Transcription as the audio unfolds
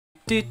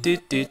to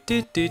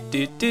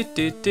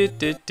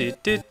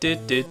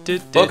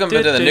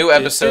the new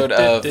episode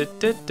of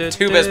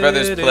Two Best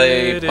Brothers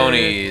Play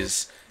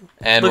Ponies.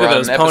 And look we're at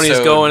on those ponies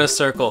episode go in a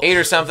circle. 8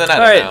 or something, I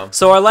don't know.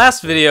 So our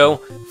last video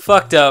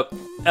fucked up,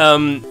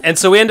 and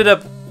so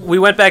we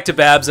went back to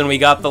Babs and we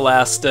got the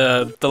last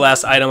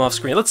item off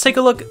screen. Let's take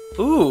a look.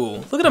 Ooh,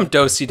 look at him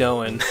do-si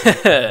doing.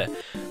 Yeah,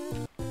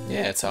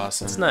 it's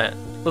awesome. It's not.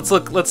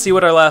 Let's see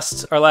what our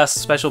last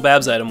special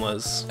Babs item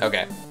was.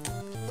 Okay.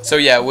 So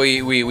yeah,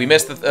 we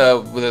missed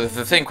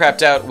the thing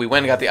crapped out. We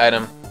went and got the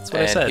item. That's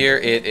what I said. Here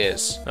it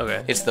is.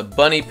 Okay. It's the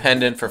bunny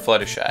pendant for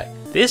Fluttershy.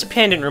 This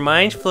pendant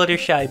reminds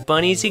Fluttershy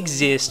bunnies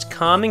exist,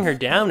 calming her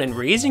down and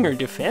raising her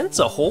defense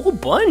a whole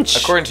bunch.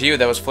 According to you,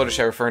 that was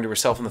Fluttershy referring to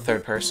herself in the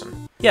third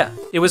person. Yeah,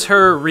 it was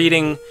her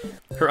reading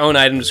her own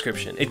item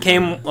description. It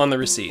came on the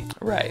receipt.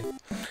 Right.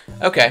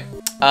 Okay.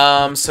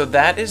 So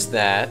that is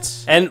that.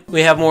 And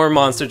we have more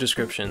monster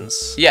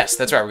descriptions. Yes,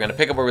 that's right. We're going to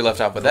pick up where we left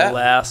off with that.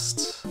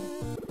 Last.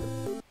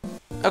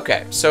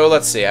 Okay, so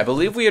let's see. I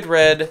believe we had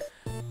read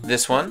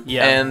this one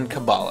Yeah. and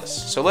Cabales.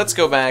 So let's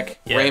go back.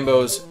 Yeah.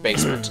 Rainbow's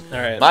Basement. All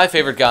right. My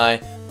favorite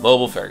guy,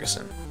 Mobile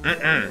Ferguson.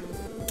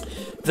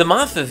 The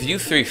monsters you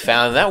three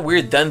found in that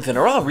weird dungeon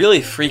are all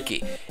really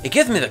freaky. It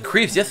gives me the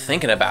creeps just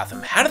thinking about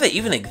them. How do they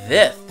even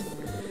exist?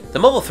 The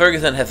Mobile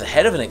Ferguson has the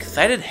head of an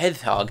excited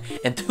hedgehog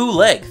and 2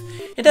 legs.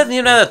 It doesn't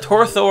even have a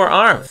torso or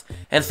arms.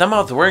 And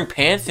somehow it's wearing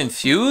pants and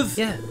shoes?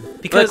 Yeah.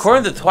 But Because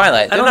according to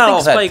Twilight, they're not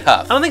all that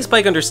tough. I don't think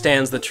Spike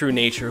understands the true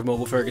nature of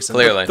Mobile Ferguson.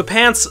 Clearly. The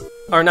pants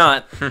are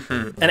not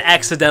an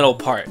accidental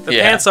part. The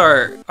Yeah. pants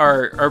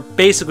are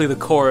basically the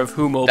core of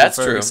who Mobile That's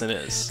Ferguson true.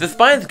 is. The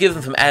spines give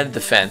them some added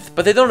defense,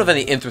 but they don't have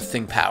any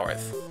interesting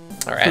powers.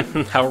 Alright.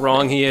 How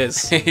wrong he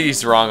is.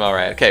 He's wrong,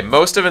 alright. Okay,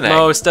 most of an egg.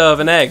 Most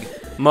of an egg.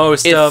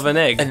 Most of an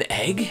egg. An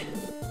egg?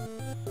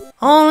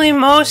 Only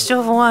most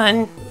of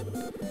one.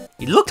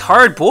 He looked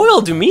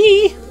hard-boiled to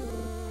me.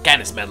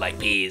 Kinda smelled like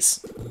peas.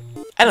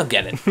 I don't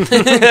get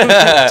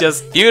it.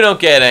 Just You don't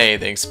get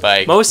anything,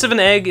 Spike. most of an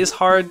egg is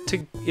hard to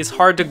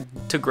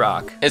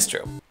grok. It's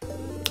true.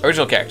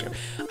 Original character.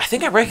 I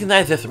think I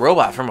recognize this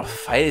robot from a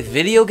fight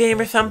video game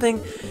or something,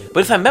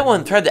 but if I met one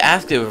and tried to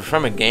ask if it was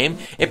from a game,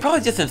 it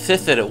probably just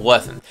insisted it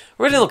wasn't.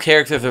 Original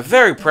characters are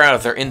very proud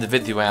of their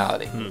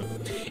individuality.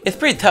 It's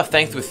pretty tough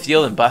thanks to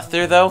Steel and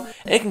Buster, though,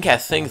 and it can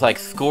cast things like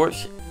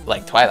Scorch,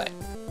 like Twilight.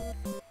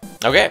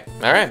 Okay,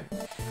 alright.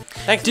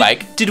 Thanks,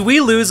 Spike. Did we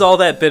lose all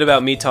that bit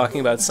about me talking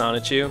about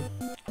Sonichu?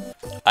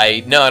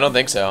 No, I don't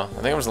think so. I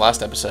think it was the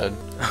last episode.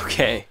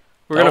 Okay.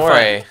 Don't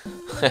worry.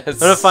 I'm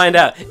gonna find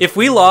out. If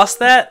we lost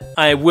that,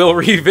 I will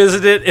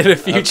revisit it in a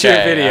future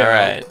video.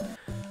 Alright.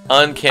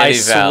 Uncanny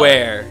Valley. I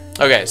swear.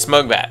 Okay,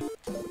 Smug Bat.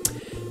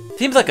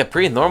 Seems like a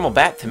pretty normal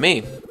bat to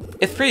me.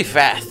 It's pretty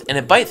fast, and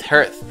it bites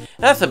hurts.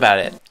 That's about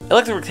it.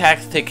 Electric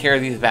attacks take care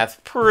of these bats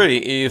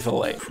pretty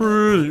easily.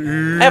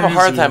 I have a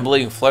hard time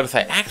believing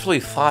Fluttershy actually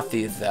fought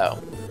these, though.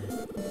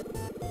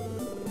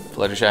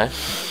 Fluttershy?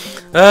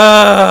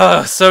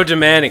 So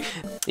demanding.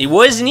 It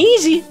wasn't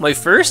easy. My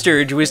first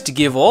urge was to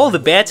give all the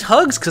bats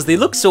hugs because they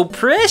look so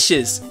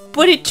precious.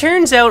 But it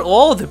turns out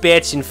all the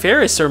bats in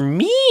Ferris are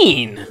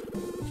mean.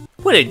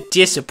 What a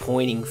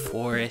disappointing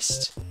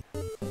forest.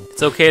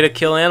 It's okay to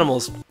kill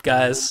animals,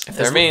 guys. If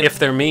they're mean. If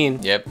they're mean.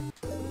 Yep.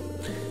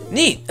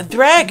 Neat, a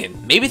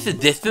dragon. Maybe it's a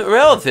distant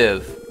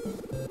relative.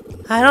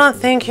 I don't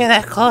think you're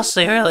that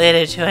closely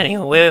related to any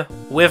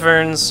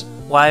wyverns,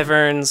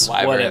 wyverns,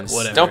 Wyverns.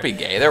 whatever. Don't be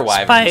gay, they're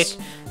wyverns.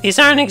 Spike, these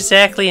aren't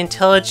exactly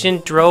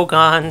intelligent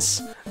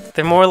drogons.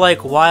 They're more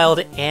like wild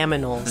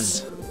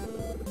aminals.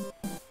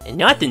 And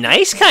not the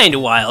nice kind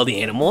of wild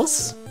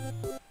animals.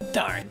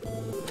 Darn.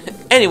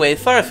 Anyway,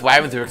 forest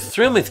wyverns are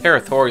extremely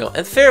territorial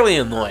and fairly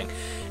annoying,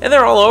 and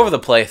they're all over the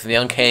place in the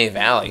Uncanny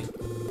Valley.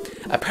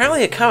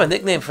 Apparently a common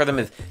nickname for them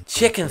is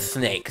chicken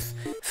snakes,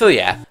 so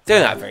yeah,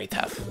 they're not very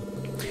tough.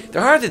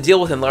 They're hard to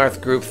deal with in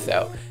large groups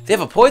though. They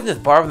have a poisonous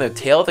barb on their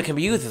tail that can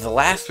be used as a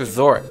last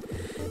resort.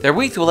 They're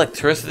weak to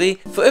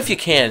electricity, so if you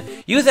can,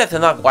 use that to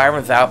knock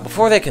wyverns out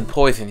before they can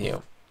poison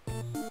you.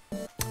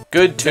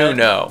 Good to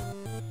know.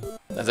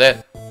 That's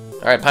it.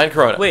 Alright, Pine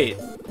Corona. Wait.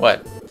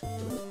 What?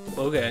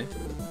 Okay.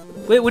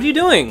 Wait, what are you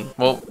doing?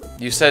 Well,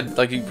 you said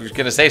like you were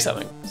gonna say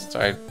something, so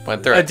I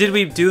went through it. Did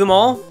we do them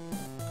all?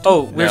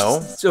 Oh,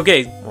 No.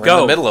 Okay, We're go.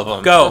 in the middle of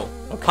them. Go.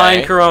 Okay.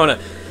 Pine Corona.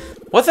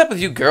 What's up with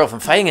you girls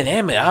and fighting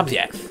inanimate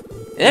objects?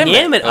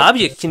 Inanimate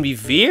objects can be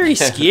very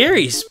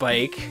scary,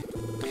 Spike.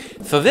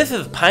 So this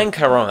is Pine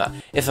Corona.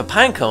 It's a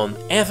pine cone,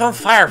 and it's on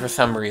fire for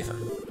some reason.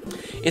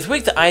 It's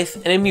weak to ice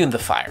and immune to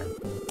fire.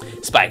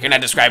 Spike, you're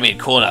not describing it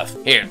cool enough.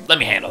 Here, let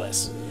me handle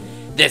this.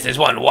 This is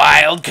one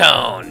wild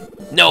cone.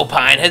 No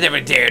pine has ever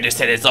dared to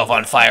set itself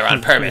on fire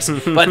on purpose,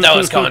 but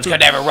those cones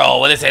could never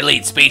roll with this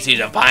elite species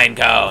of pine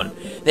cone.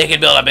 They can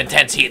build up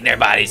intense heat in their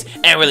bodies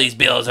and release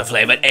billows of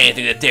flame at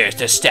anything that dares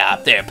to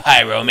stop their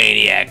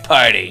pyromaniac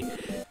party.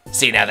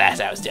 See, now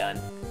that's how it's done.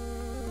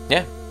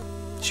 Yeah,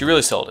 she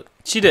really sold it.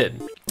 She did.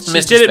 She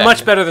Mr. did it much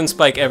Spectre. better than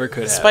Spike ever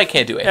could have. Spike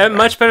can't do anything.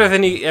 Much better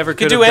than he ever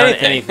could have do done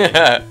anything.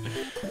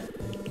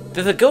 anything.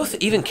 Does a ghost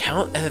even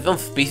count as its own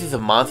species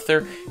of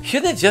monster?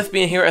 Shouldn't it just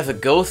be in here as a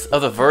ghost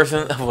of the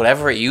version of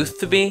whatever it used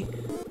to be?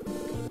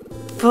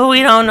 But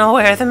we don't know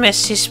where the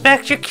Misty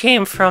Spectre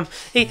came from.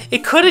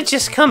 It could have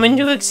just come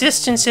into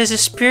existence as a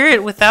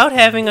spirit without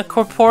having a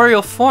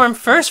corporeal form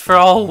first, for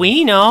all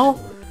we know.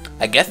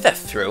 I guess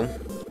that's true.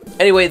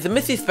 Anyway, the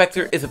Misty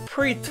Spectre is a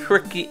pretty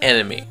tricky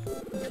enemy.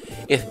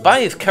 Its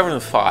body is covered in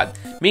fog,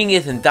 meaning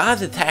it can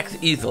dodge attacks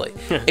easily.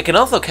 It can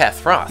also cast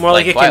frost, More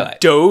like it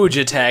Twilight. can doge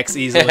attacks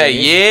easily.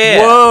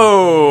 Yeah!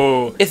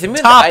 Whoa! It's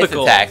immune Topical.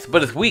 to ice attacks,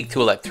 but it's weak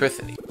to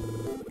electricity.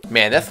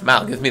 Man, that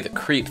smile gives me the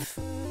creeps.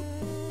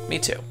 Me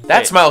too.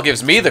 That smile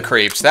gives me the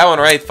creeps. That one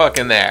right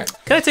fucking there.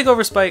 Can I take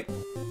over, Spike?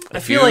 I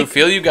feel like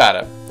you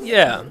gotta.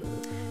 Yeah.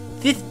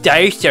 This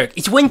dire shark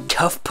is one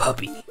tough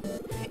puppy.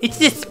 It's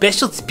a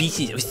special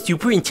species of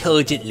super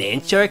intelligent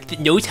land shark that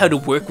knows how to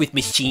work with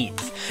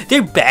machines.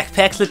 Their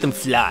backpacks let them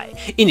fly,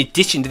 in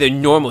addition to their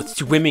normal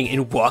swimming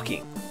and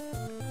walking.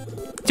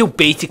 So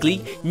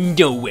basically,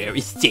 nowhere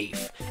is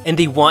safe, and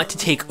they want to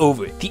take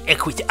over the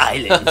Equus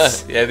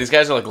Islands. Yeah, these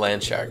guys are like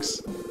land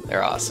sharks.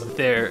 They're awesome.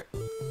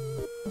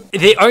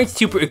 They aren't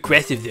super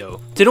aggressive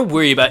though, so don't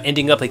worry about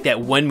ending up like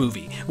that one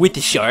movie with the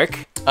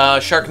shark.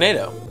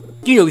 Sharknado.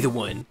 You know the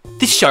one.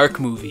 The shark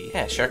movie.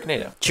 Yeah,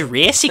 Sharknado.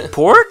 Jurassic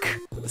Park?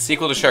 The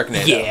sequel to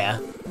Sharknado. Yeah.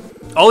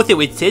 Also,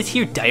 it says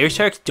here dire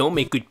sharks don't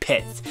make good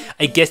pets.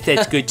 I guess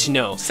that's good to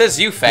know. Says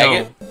you,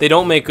 faggot. No, they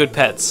don't make good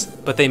pets,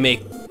 but they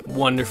make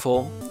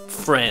wonderful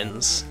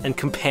friends and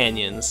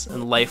companions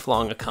and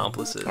lifelong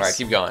accomplices. Alright,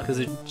 keep going. Because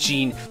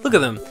look at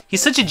them.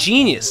 He's such a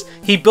genius.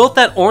 He built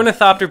that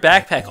ornithopter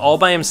backpack all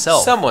by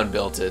himself. Someone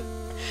built it.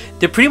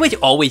 They're pretty much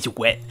always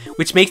wet,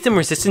 which makes them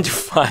resistant to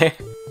fire.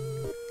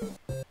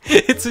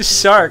 It's a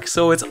shark,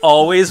 so it's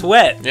always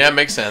wet. Yeah,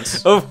 makes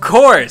sense. Of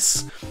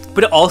course!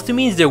 But it also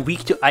means they're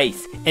weak to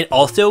ice, and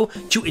also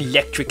to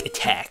electric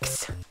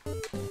attacks.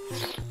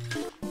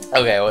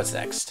 Okay, what's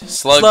next?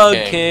 Slug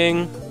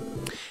King.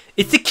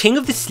 It's the king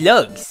of the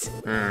slugs.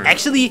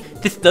 Actually,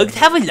 the slugs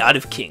have a lot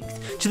of kings,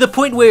 to the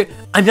point where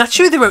I'm not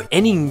sure there are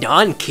any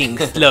non-king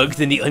slugs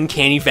in the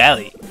Uncanny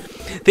Valley.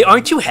 They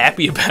aren't too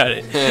happy about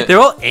it. They're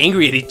all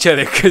angry at each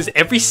other because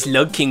every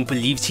slug king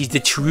believes he's the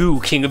true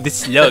king of the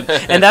slug,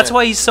 and that's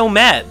why he's so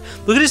mad.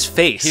 Look at his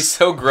face. He's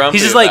so grumpy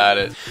he's just about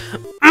it.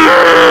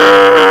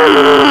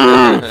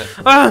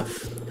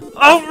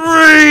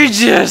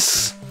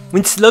 Outrageous!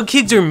 When slug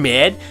kids are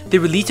mad, they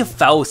release a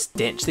foul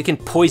stench that can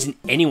poison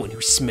anyone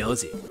who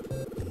smells it.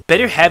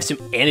 Better have some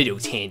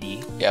antidotes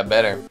handy. Yeah,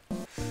 better.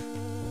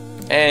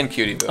 And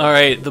cutie boo.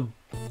 Alright,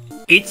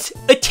 it's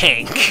a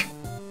tank.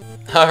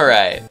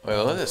 Alright. Wait,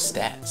 what are the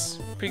stats?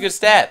 Pretty good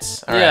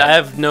stats. All yeah, right. I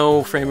have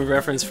no frame of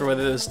reference for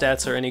whether those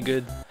stats are any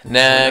good.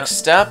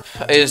 Next up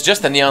is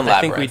just the Neon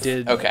Labyrinth. I think we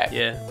did. Okay.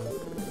 Yeah.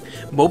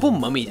 Mobile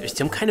mummies are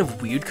some kind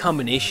of weird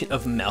combination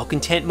of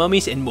malcontent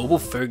mummies and mobile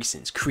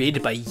Fergusons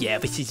created by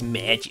Yavis's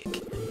magic.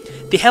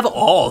 They have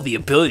all the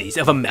abilities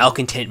of a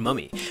malcontent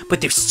mummy,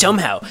 but they're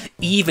somehow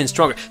even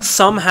stronger.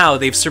 Somehow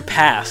they've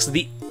surpassed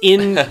the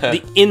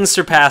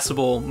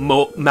insurpassable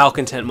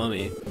malcontent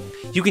mummy.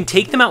 You can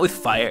take them out with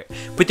fire,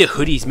 but the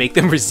hoodies make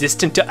them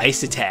resistant to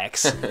ice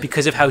attacks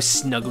because of how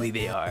snuggly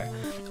they are.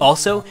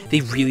 Also,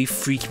 they really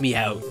freak me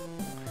out.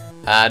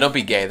 Don't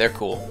be gay, they're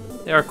cool.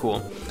 They are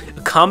cool.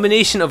 A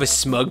combination of a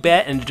smug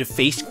bat and a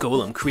defaced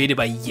golem created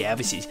by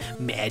Yavis's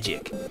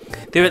magic.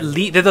 They're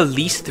the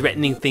least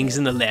threatening things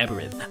in the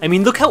labyrinth. I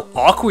mean, look how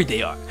awkward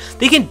they are.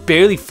 They can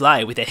barely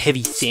fly with that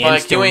heavy sandstone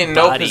Like, you ain't in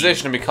body. no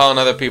position to be calling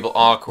other people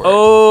awkward.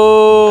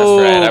 Oh,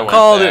 that's right, I went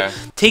called there. it.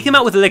 Take them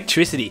out with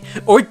electricity,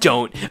 or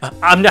don't.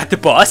 I'm not the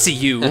boss of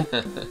you.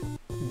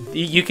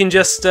 You can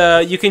just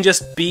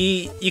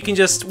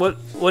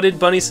what did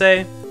Bunny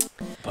say?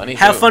 Bunny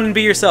have who? fun and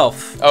be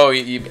yourself. Oh,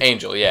 you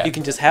Angel, yeah. You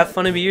can just have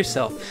fun and be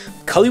yourself.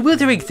 Color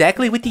wheels are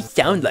exactly what they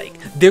sound like.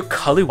 They're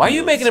color wheels. Why are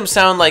you making them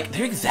sound like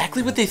they're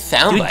exactly what they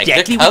sound like?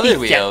 Exactly They're what color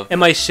they wheels.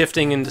 Am I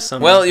shifting into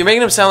some? Well, you're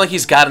making him sound like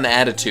he's got an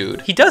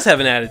attitude. He does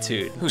have an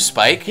attitude. Who,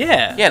 Spike?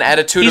 Yeah. Yeah, an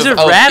attitude He's of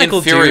a radical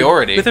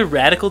inferiority. dude with a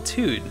radical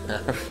tude.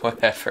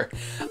 Whatever.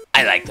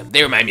 I like them.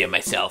 They remind me of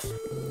myself.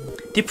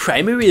 Their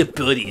primary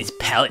ability is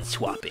palette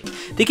swapping.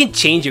 They can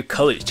change your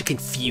colors to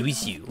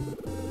confuse you.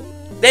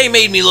 They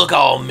made me look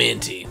all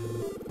minty.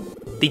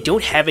 They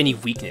don't have any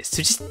weakness,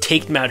 so just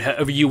take them out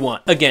however you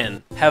want.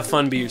 Again, have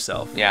fun, be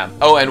yourself. Yeah.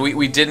 Oh, and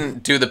we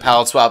didn't do the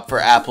palette swap for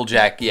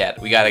Applejack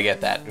yet. We gotta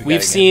get that.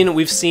 We've seen.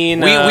 We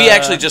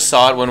actually just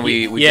saw it when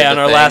we did on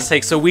the our thing. last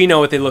take, so we know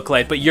what they look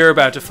like. But you're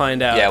about to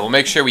find out. Yeah, we'll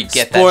make sure we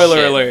get Spoiler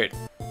that shit. alert!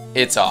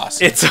 It's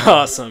awesome. It's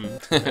awesome.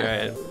 All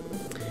right.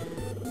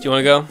 Do you want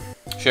to go?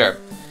 Sure.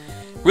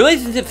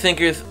 Relationship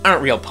thinkers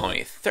aren't real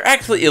ponies. They're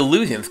actually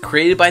illusions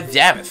created by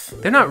Javis.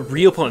 They're not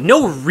real pony.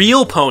 No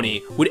real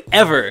pony would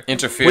ever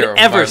interfere with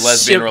our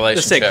lesbian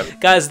relationship.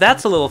 Guys,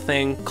 that's a little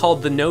thing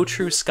called the no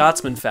true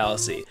Scotsman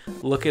fallacy.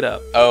 Look it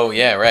up. Oh,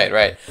 yeah,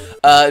 right.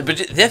 But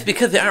just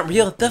because they aren't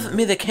real doesn't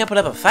mean they can't put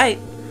up a fight.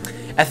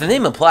 As the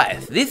name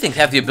implies, these things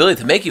have the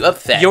ability to make you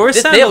upset. Your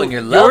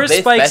love-based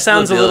Spike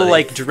sounds a little ability.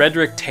 like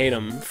Dredrick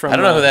Tatum from I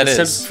don't know who that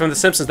is. From The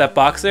Simpsons, that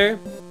boxer.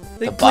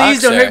 Like,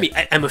 please don't hurt me.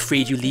 I'm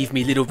afraid you leave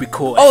me, little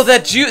recoil. Oh,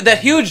 that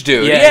huge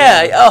dude.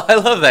 Yeah. Oh, I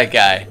love that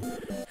guy.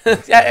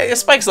 Yeah,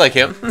 Spike's like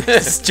him.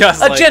 It's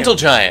just a gentle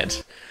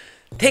giant.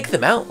 Take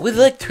them out with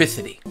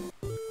electricity.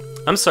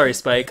 I'm sorry,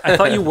 Spike. I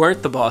thought you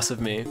weren't the boss of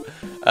me.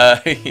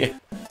 Yeah.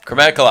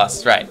 Chromatic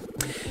Colossus, right.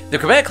 The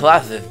Chromatic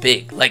Colossus is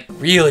big, like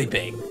really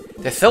big.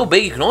 They're so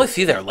big you can only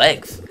see their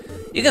legs.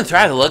 You can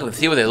try to look and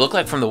see what they look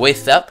like from the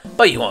waist up,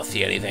 but you won't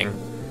see anything.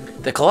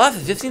 The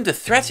Colossus just seems to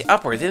stretch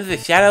upwards into the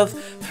shadows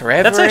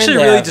forever. That's actually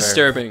and really ever.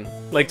 disturbing.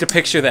 Like, to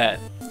picture that.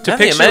 To Now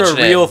that you picture a mention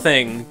real it,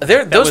 thing.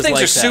 Those things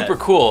like are super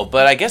cool,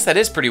 but I guess that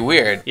is pretty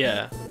weird.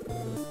 Yeah.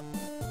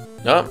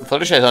 No,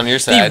 Fluttershy's on your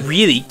side. They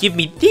really give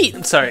me the...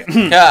 I'm sorry.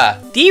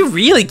 Yeah. They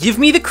really give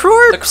me the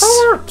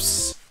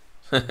corpse.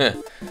 The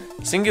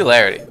corpse.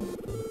 Singularity.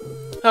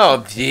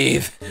 Oh,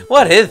 jeez.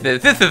 What is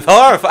this? This is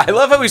horrifying. I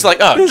love how he's like,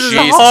 oh,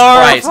 Jesus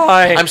Christ.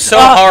 I'm so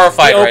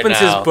horrified right now. He opens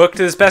his book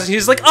to his past and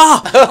he's like,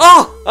 oh,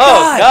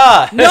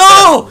 God.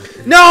 No!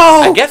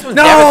 I guess we've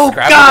never scrambled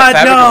the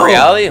fabric of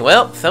reality.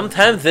 Well,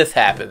 sometimes this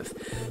happens.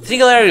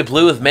 Singularity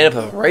Blue is made up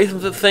of a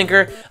Razor's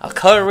Thinker, a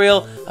Color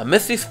Wheel, a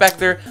Misty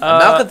Spectre, a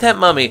Malcontent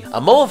Mummy, a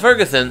Mole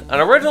Ferguson,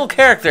 an original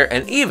character,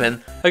 and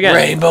even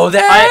Rainbow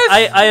Dash.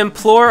 I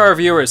implore our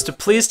viewers to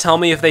please tell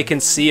me if they can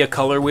see a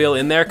color wheel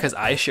in there, because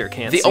I sure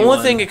can't see The only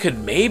one. thing it could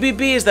maybe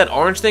be is that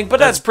orange thing, but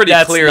that's pretty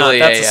clearly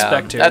that's a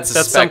Spectre.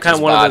 That's some kind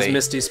of one of those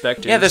Misty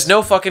Spectres. Yeah, there's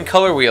no fucking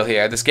color wheel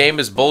here. This game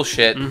is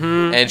bullshit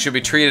and should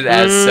be treated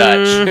as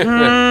such.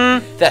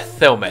 That's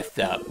so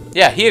messed up.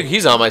 Yeah,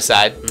 he's on my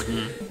side.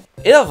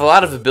 It has a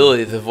lot of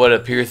abilities of what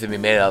it appears to be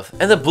made of,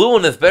 and the blue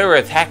one is better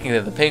at attacking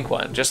than the pink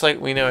one, just like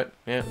we know it.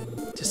 Yeah.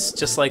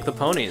 Just like the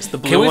ponies. The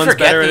blue Can we one's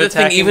forget better that at this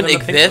thing attacking even than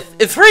the pink exists?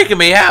 It's freaking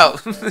me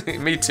out.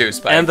 Me too,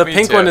 Spike. And the me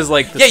pink too. one is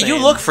like the same. Yeah, you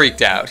look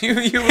freaked out. You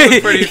look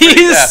pretty freaked out.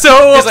 He's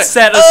so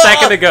upset a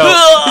second ago.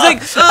 He's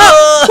like,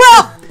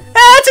 well,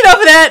 that's enough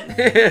of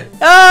that.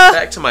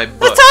 Back to my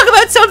book. Let's talk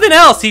about something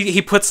else.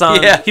 He puts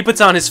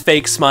on his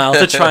fake smile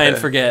to try and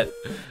forget.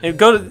 And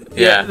go to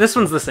this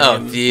one's the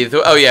same.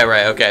 Oh, oh yeah,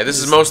 right. Okay, this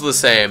is mostly the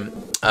same.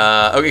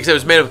 Okay, because it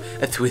was made of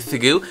a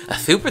Twist-a-Goo, a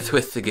Super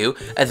Twist-a-Goo,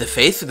 a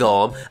Deface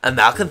Golem, a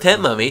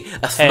Malcontent Mummy,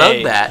 a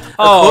Smug Bat,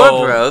 a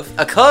Corp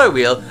a Color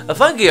Wheel, a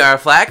Funky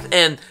Artifact,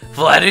 and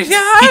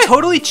Fluttershy. He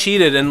totally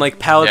cheated and like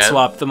palette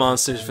swapped the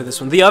monsters for this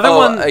one. The other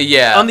one,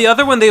 on the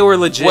other one they were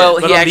legit.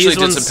 Well, but he actually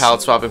did some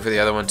palette swapping for the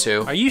other one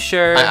too. Are you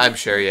sure? I'm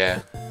sure,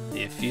 yeah.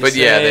 If you but say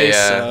yeah, they,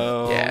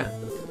 so. yeah,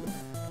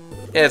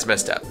 it's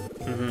messed up.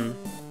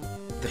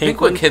 The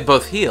pink one can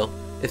both heal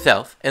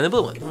itself and the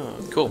blue one. Oh,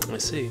 cool. I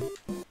see.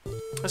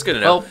 That's good to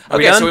know. Well,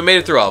 okay, so we made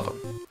it through all of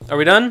them. Are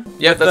we done?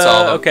 Yep, that's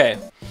all of them. Okay.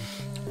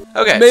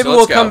 Okay, Maybe so we'll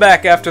let's go. come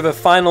back after the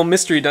final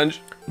mystery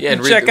dungeon. Yeah,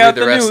 and check read out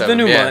the rest the of them.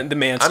 new Yeah. one, the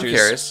Mansters. I'm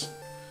curious.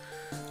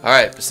 All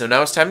right, so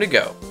now it's time to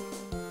go.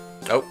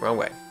 Oh, wrong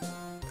way.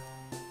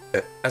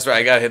 That's right.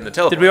 I got hit in the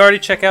teleport. Did we already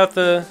check out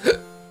the?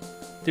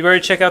 Did we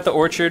already check out the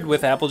orchard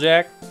with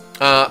Applejack?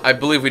 I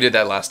believe we did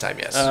that last time.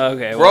 Yes.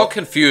 Okay. We're all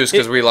confused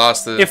because we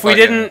lost the. If we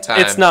didn't, time.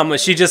 it's not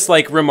much. She just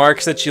like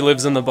remarks that she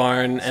lives in the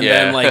barn and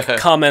then like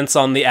comments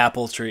on the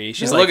apple tree.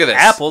 She's like, "Look at this.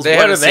 Apples.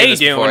 What are they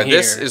doing before. here?"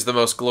 This is the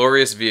most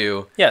glorious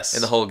view. Yes.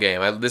 In the whole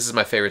game. This is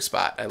my favorite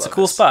spot. I love it. It's a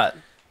cool spot.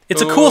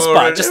 It's a cool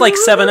spot, just like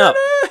 7-Up,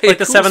 like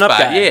the 7-Up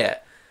guy. Yeah.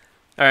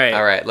 All right.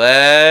 All right.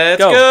 Let's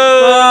go.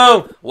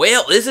 Whoa.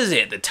 Well, this is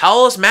it. The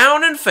tallest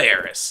mountain in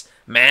Ferris,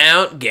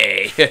 Mount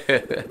Gay.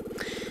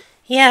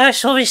 Yeah,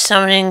 she'll be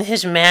summoning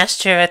his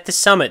master at the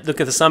summit. Look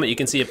at the summit; you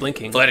can see it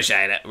blinking.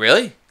 Fluttershy.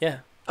 Really? Yeah.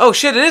 Oh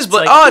shit! It is.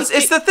 Like,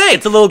 it's the thing.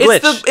 It's a little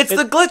glitch. It's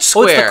the glitch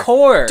square. Oh, it's the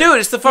core. Dude,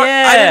 it's the fuck.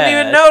 Yeah. I didn't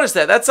even notice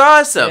that. That's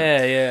awesome.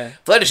 Yeah.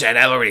 Fluttershy and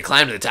I have already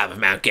climbed to the top of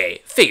Mount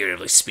Gay,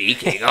 figuratively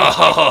speaking.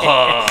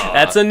 Oh,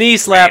 that's a knee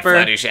slapper.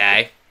 Right,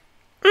 Fluttershy.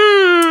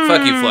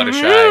 Fuck you,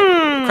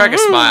 Fluttershy. Crack a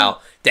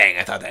smile. Dang,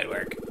 I thought that'd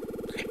work.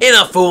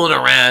 Enough fooling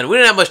around. We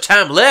don't have much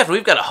time left.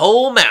 We've got a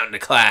whole mountain to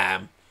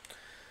climb.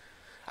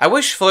 I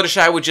wish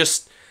Fluttershy would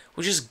just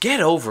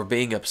get over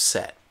being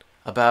upset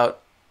about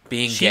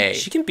being gay.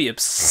 She can be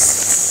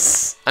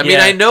upset. I mean,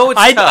 I know it's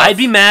tough. I'd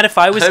be mad if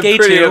I was gay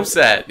too. I'm pretty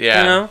upset, yeah.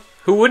 You know?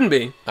 Who wouldn't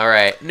be? All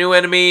right, new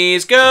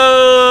enemies,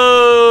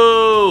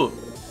 go!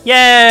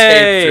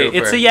 Yay!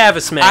 It's a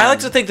Yavis man. I like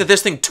to think that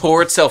this thing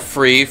tore itself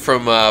free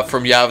from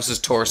Yavis's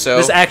torso.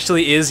 This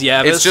actually is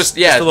Yavis. It's just,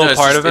 a little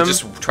part of him. It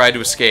just tried to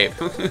escape.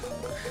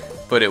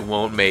 But it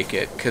won't make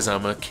it, because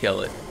I'm going to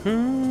kill it.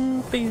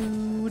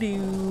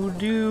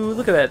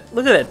 Look at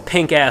that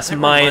pink ass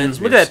mine.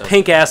 Look at that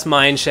pink ass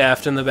mine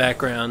shaft in the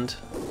background.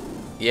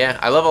 Yeah,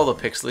 I love all the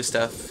pixely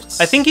stuff.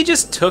 I think he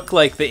just took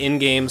like the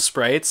in-game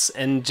sprites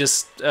and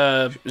just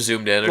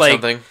zoomed in or like,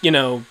 something. You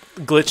know,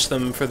 glitched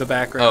them for the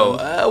background.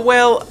 Oh,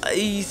 well,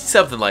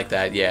 something like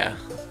that. Yeah.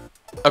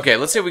 Okay,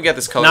 let's see if we get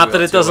this color. Not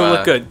that it doesn't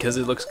look good, because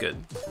it looks good.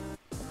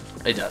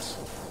 It does.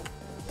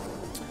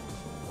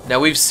 Now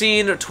we've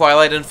seen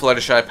Twilight and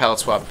Fluttershy palette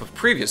swap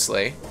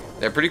previously.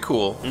 They're pretty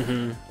cool.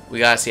 Mm-hmm. We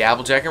gotta see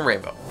Applejack and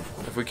Rainbow,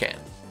 if we can.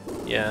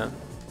 Yeah.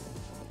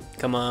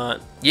 Come on.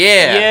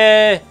 Yeah.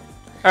 Yeah.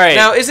 All right.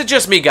 Now, is it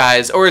just me,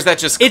 guys, or is that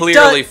just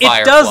clearly Firefly?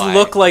 It does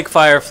look like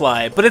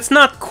Firefly, but it's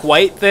not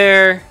quite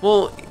there.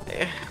 Well,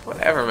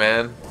 whatever,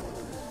 man.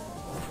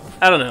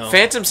 I don't know.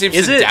 Phantom seems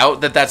to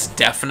doubt that that's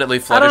definitely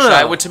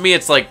Fluttershy. Well, to me,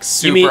 it's like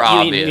super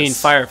obvious. You mean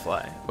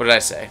Firefly? What did I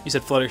say? You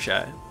said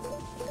Fluttershy.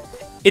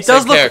 It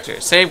does look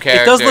same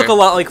character. It does look a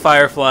lot like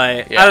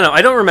Firefly. Yeah. I don't know.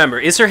 I don't remember.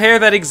 Is her hair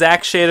that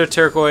exact shade of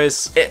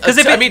turquoise? Because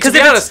to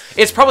be honest,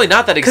 it's probably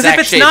not that exact shade.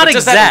 Because if it's not exact,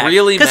 does that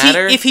really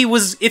matter? If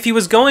he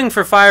was going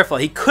for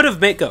Firefly, he could have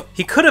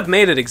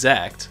made it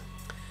exact.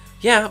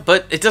 Yeah,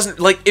 but it doesn't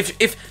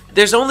if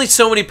there's only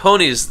so many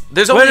ponies.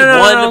 There's only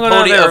one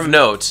pony of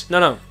note.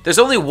 No. There's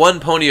only one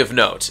pony of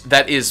note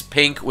that is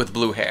pink with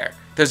blue hair.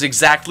 There's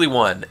exactly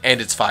one, and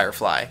it's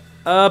Firefly.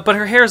 But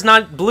her hair is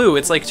not blue.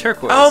 It's like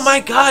turquoise. Oh my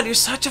god, you're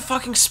such a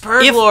fucking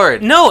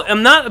Spurglord. No,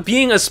 I'm not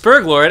being a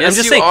Spurglord. Yes, I'm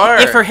just saying,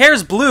 if her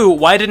hair's blue,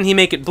 why didn't he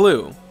make it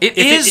blue? It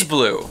is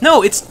blue.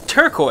 No, it's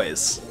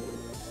turquoise.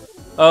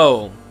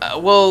 Oh.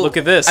 Well, look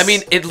at this. I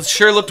mean, it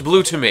sure looked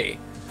blue to me.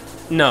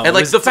 No, and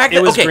the fact that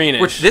it was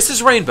greenish. This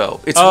is rainbow.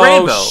 It's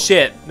rainbow. Oh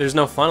shit! There's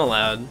no fun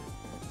allowed.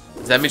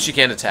 Does that mean she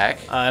can't attack?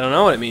 I don't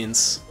know what it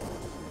means.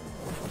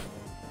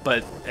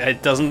 But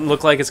it doesn't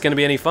look like it's gonna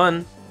be any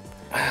fun.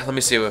 Let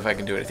me see if I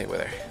can do anything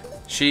with her.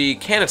 She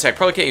can attack.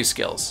 Probably can't use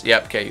skills.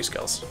 Yep, can't use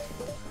skills.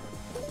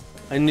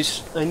 I need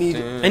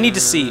to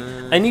see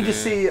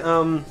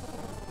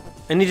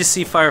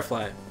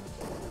Firefly.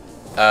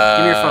 Give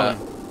me your phone.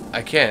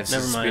 I can't.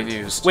 Never mind.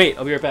 Being used. Wait,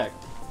 I'll be right back.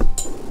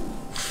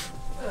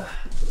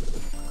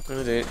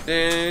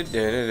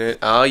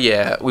 Oh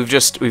yeah, we've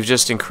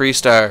just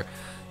increased our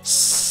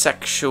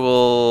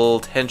sexual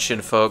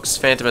tension, folks.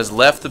 Phantom has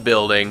left the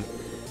building,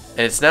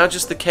 and it's now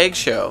just the Keg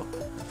show.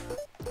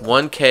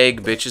 One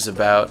Keg bitches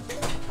about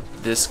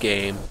this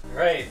game.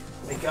 Right,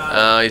 they got it.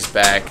 Oh, he's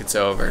back. It's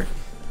over.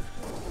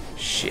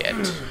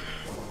 Shit.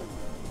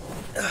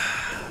 Let's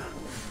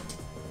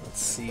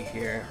see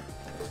here.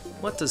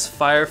 What does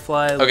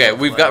Firefly look Okay,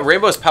 we've got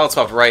Rainbow's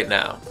pallet-swapped right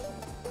now.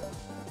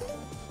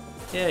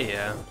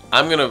 Yeah.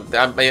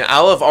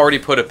 I'll have already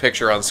put a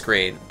picture on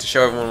screen to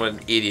show everyone what an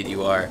idiot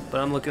you are.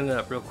 But I'm looking it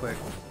up real quick.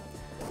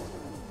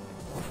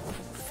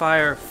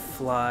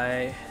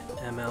 Firefly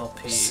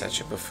MLP.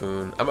 Such a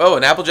buffoon. Oh,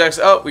 and Applejack's.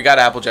 Oh, we got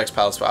Applejack's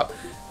pallet-swap.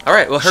 All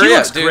right, well, hurry up, She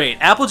looks dude. great.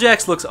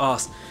 Applejack's looks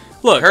awesome.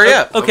 Look, hurry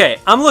up. Okay,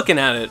 I'm looking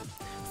at it.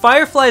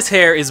 Firefly's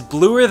hair is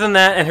bluer than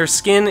that, and her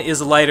skin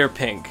is lighter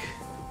pink.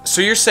 So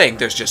you're saying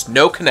there's just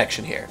no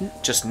connection here?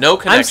 Just no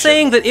connection? I'm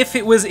saying that if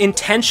it was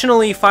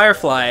intentionally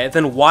Firefly,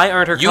 then why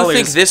aren't her colors...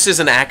 You think this is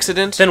an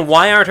accident? Then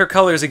why aren't her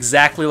colors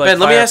exactly like Ben,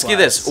 Firefly's? let me ask you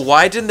this.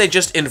 Why didn't they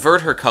just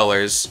invert her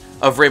colors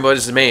of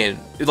Rainbow's mane?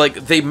 Like,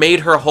 they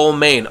made her whole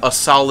mane a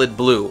solid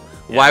blue.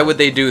 Yeah. Why would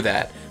they do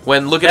that?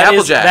 When, look at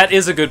Applejack. That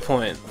is a good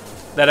point.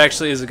 That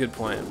actually is a good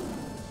point.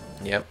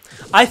 Yep.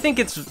 I think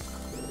it's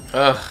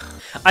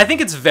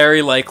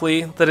very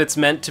likely that it's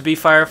meant to be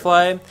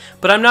Firefly,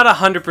 but I'm not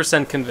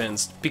 100%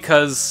 convinced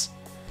because...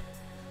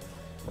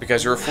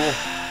 Because you're a fool.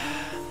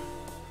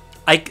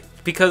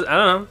 Because, I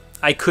don't know,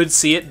 I could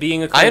see it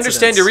being a coincidence. I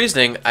understand your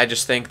reasoning, I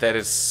just think that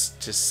it's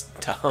just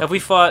dumb. Have we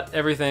fought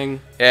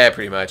everything? Yeah,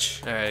 pretty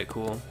much. Alright,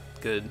 cool.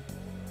 Good.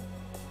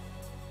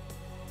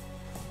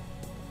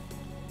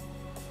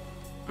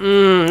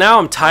 Now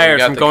I'm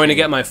tired from going to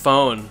get my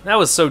phone. That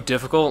was so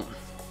difficult.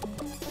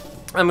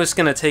 I'm just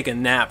gonna take a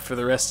nap for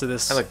the rest of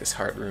this. I like this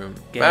heart room.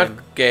 Game.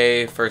 Mount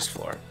Gay, first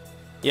floor.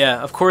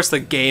 Yeah, of course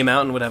the gay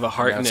mountain would have a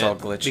heart in it. All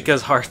glitchy.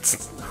 Because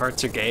hearts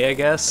are gay, I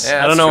guess.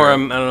 Yeah, I don't know where I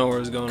don't know where I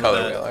was going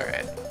Color with that. wheel,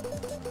 alright.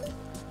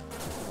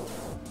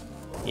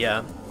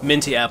 Yeah,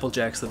 minty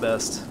Applejack's the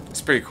best.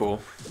 It's pretty cool.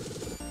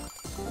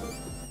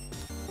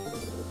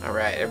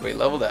 Alright, everybody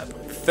leveled up.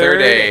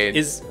 Third aid.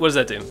 What does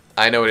that do?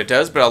 I know what it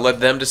does, but I'll let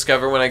them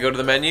discover when I go to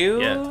the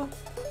menu. Yeah.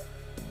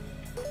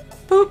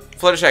 Boop.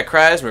 Fluttershy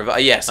cries.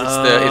 Yes, it's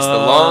the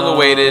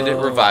long-awaited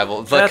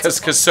revival.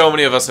 Because so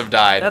many of us have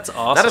died. That's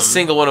awesome. Not a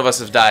single one of us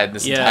have died in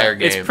this entire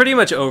game. It's pretty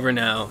much over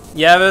now.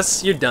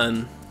 Yavis, you're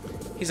done.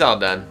 He's all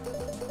done.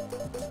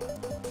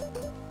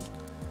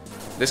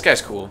 This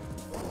guy's cool.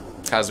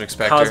 Cosmic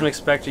Spectre. Cosmic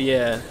Spectre,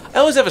 yeah. I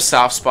always have a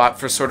soft spot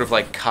for sort of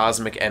like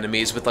cosmic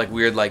enemies with like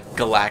weird like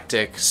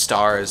galactic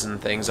stars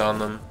and things on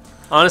them.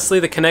 Honestly,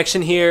 the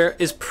connection here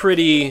is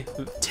pretty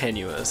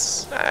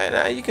tenuous.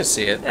 You can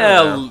see it.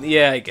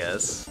 Yeah, I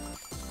guess.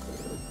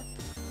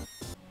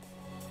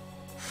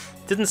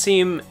 Didn't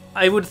seem...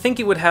 I would think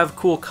it would have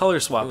cool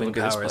color swapping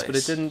powers, but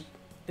it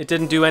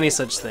didn't do any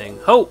such thing.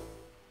 Oh!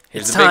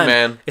 Here's the big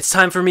man. It's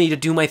time for me to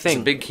do my thing.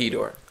 It's a big key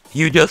door.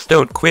 You just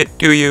don't quit,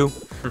 do you?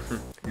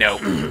 No.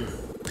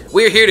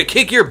 We're here to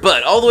kick your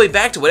butt all the way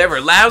back to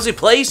whatever lousy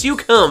place you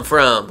come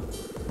from.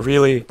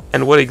 Really?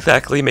 And what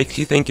exactly makes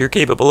you think you're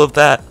capable of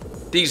that?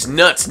 These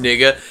nuts,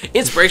 nigga.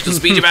 Inspirational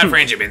speech about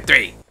friendship in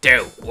 3,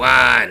 2,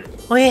 1.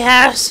 We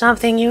have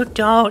something you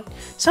don't.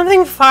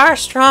 Something far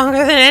stronger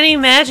than any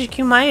magic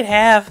you might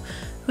have.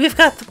 We've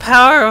got the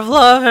power of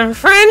love and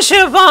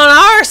friendship on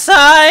our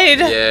side.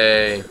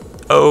 Yay.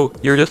 Oh,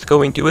 you're just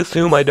going to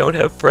assume I don't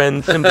have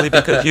friends simply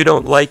because you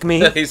don't like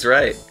me? He's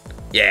right.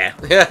 Yeah.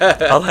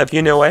 I'll have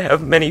you know I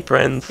have many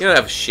friends. You don't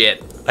have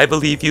shit. I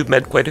believe you've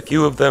met quite a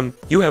few of them.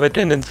 You have a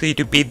tendency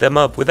to beat them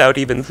up without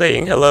even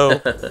saying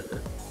hello.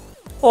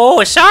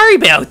 Oh, sorry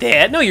about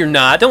that. No, you're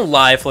not. Don't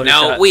lie, Fluttershy.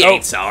 No, we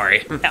ain't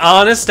sorry.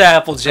 Honest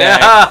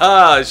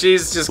Applejack.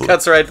 She's just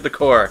cuts right to the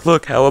core.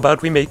 Look, how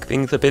about we make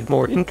things a bit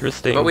more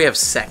interesting? But we have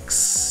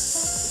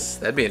sex.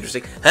 That'd be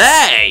interesting.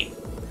 Hey!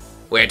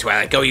 Where'd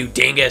Twilight go, you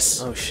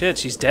dingus? Oh shit,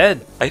 she's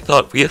dead. I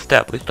thought we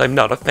established I'm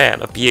not a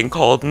fan of being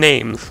called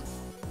names.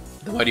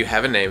 Then why do you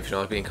have a name if you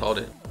don't like being called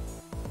it?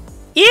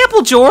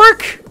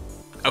 Applejork!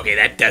 Okay,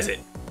 that does it.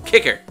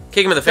 Kick her.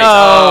 Kick him in the face.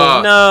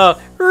 Oh, no.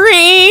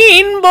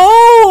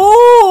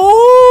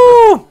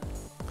 Rainbow!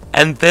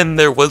 And then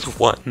there was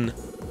one.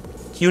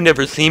 You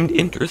never seemed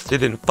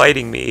interested in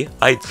fighting me.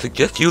 I'd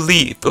suggest you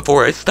leave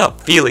before I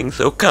stop feeling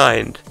so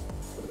kind.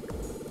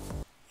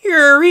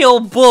 You're a real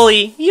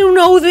bully. You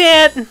know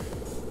that?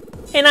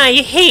 And I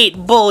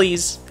hate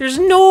bullies. There's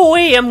no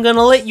way I'm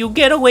gonna let you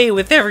get away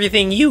with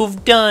everything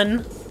you've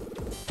done.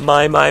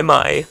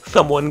 My.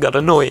 Someone got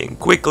annoying.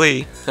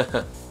 Quickly.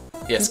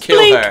 Yes, kill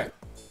Blink. her.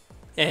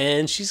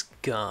 And she's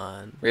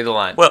gone. Read the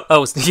line. Well,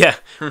 Oh, yeah.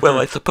 well,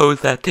 I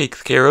suppose that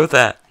takes care of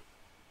that.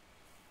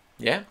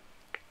 Yeah?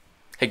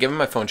 Hey, give me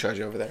my phone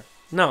charger over there.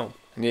 No.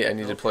 I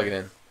need to plug it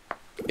in.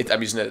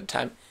 I'm using it at a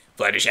time.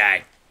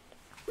 Fluttershy.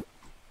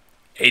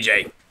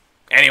 AJ.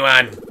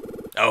 Anyone?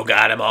 Oh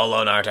god, I'm all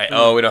alone, aren't I?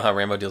 Oh, we don't know how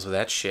Rainbow deals with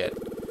that shit.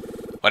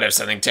 What if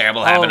something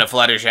terrible happened to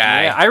Fluttershy?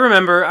 Yeah, I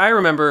remember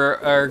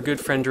our good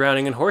friend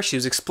drowning in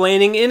horseshoes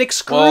explaining in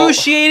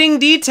excruciating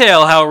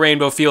detail how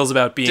Rainbow feels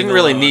about being Didn't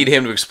really alone. need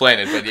him to explain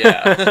it, but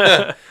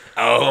yeah.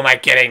 Oh, who am I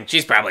kidding?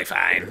 She's probably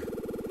fine.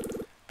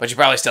 But she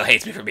probably still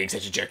hates me for being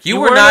such a jerk. You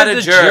were not a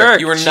the jerk.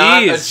 You were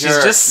not a jerk. Jeez,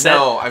 she's just said,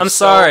 no, I'm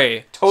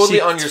sorry. Totally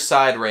She- on your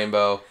side,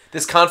 Rainbow.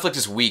 This conflict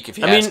is weak, if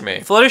you ask me.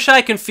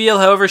 Fluttershy can feel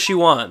however she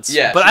wants.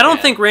 Yeah, but she I don't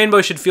can. think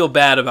Rainbow should feel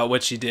bad about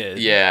what she did.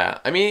 Yeah,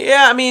 I mean, She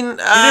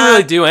didn't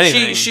really do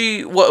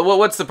anything.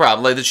 What's the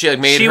problem? Like, that she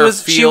made She her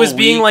was feel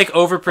being weak? like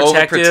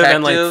overprotective,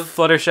 and like Overprotective?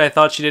 Fluttershy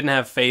thought she didn't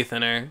have faith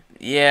in her.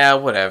 Yeah,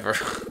 whatever.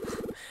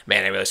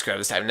 Man, I really screwed up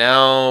this time.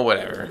 No,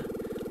 whatever.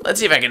 Let's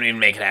see if I can even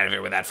make it out of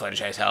here without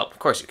Fluttershy's help. Of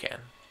course you can.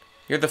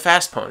 You're the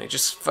fast pony.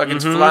 Just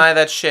fucking fly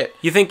that shit.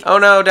 You think? Oh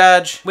no,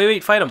 dodge.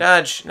 Wait, fight him.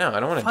 Dodge. No, I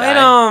don't want to Fight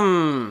die.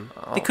 him.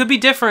 They could be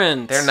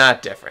different. They're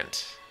not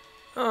different.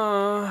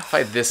 Uh,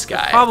 Fight this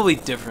guy. probably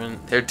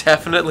different. They're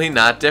definitely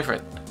not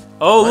different.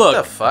 Oh, What look,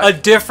 the fuck? a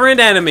different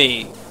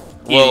enemy.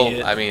 Well,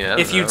 Idiot. I mean, I don't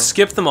if know. you'd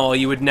skipped them all,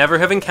 you would never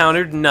have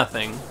encountered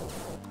nothing.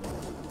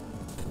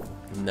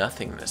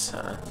 Nothingness,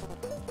 huh?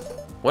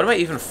 What am I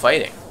even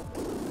fighting?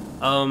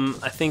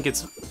 I think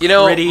it's You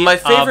know, pretty my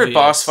favorite obvious.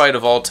 boss fight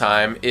of all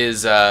time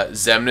is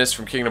Xemnas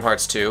from Kingdom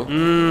Hearts 2,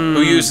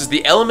 who uses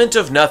the element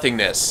of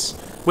nothingness,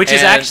 which is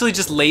and actually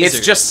just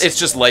lasers. It's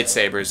just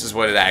lightsabers, is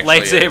what it actually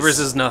lightsabers is.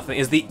 is nothing.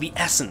 Is the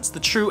essence, the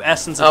true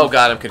essence of Oh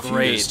god, I'm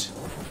confused.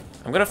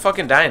 Great. I'm gonna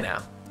fucking die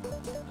now.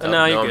 Oh,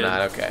 No, you're I'm good.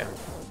 not. Okay.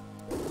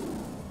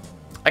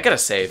 I gotta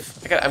save.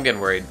 I'm getting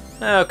worried.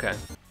 Okay.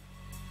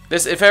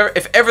 This, if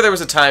ever there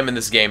was a time in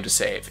this game to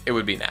save, it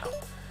would be now.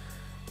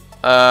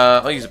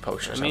 I'll use a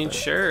potion or I something. mean,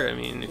 sure. I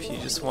mean, if you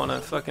just want to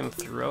fucking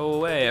throw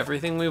away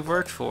everything we've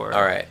worked for.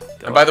 All right.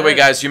 Go And by the way, ahead.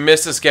 guys, you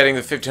missed us getting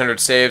the 1,500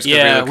 saves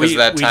Yeah, because of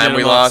that time did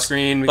we them off lost.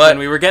 screen. But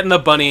We were getting the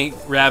bunny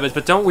rabbits,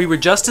 but we were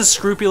just as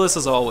scrupulous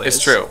as always.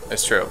 it's true.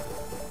 It's true.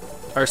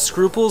 Our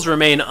scruples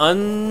remain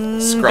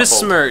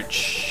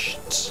unbesmirched.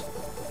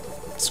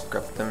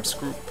 Scrub them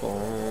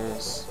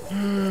scruples.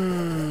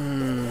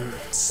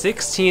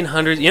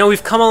 1,600. You know,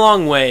 we've come a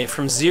long way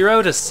from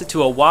 0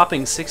 to a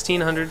whopping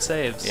 1,600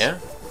 saves. Yeah,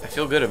 I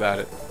feel good about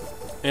it.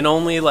 In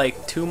only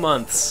like 2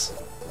 months.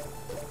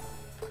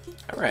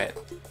 All right.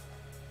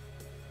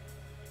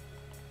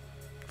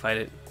 Fight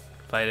it.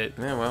 Fight it.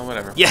 Yeah, well,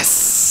 whatever.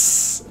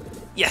 Yes!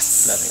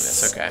 Yes!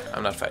 Nothingness. Okay,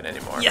 I'm not fighting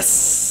anymore.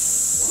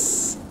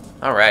 Yes!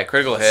 All right,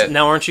 critical hit.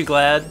 Now aren't you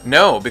glad?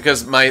 No,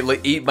 because my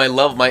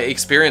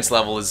experience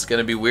level is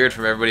gonna be weird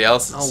from everybody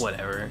else's. Oh,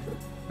 whatever.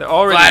 They're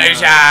already...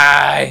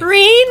 Fluttershy!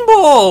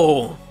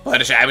 Rainbow!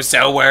 Fluttershy, I was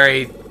so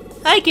worried.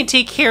 I can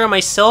take care of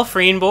myself,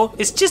 Rainbow.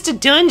 It's just a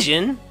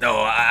dungeon. No,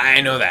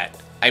 I know that.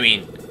 I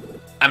mean,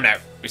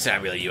 it's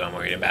not really you I'm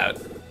worried about.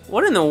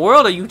 What in the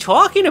world are you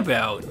talking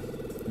about?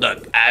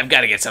 Look, I've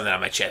got to get something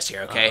on my chest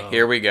here, okay?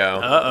 Here we go.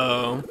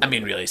 Uh-oh. I'm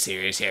being really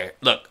serious here.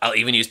 Look, I'll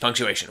even use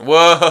punctuation.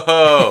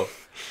 Whoa!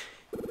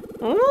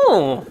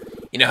 Oh.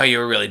 You know how you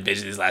were really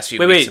busy these last few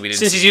Wait, weeks and we didn't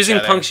since see he's each using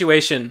other?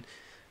 punctuation,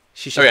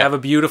 she should Oh, yeah. have a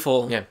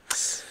beautiful, Yeah.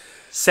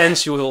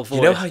 sensual voice.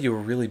 You know how you were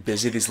really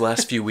busy these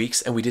last few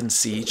weeks and we didn't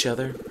see each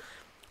other?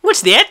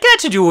 What's that got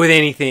to do with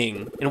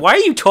anything? And why are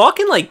you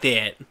talking like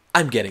that?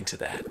 I'm getting to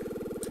that.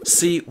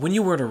 See, when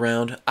you weren't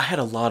around, I had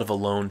a lot of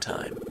alone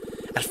time.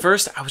 At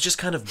first, I was just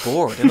kind of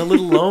bored and a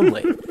little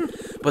lonely.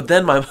 But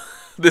then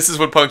this is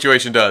what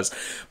punctuation does.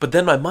 But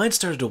then my mind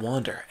started to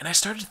wander, and I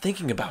started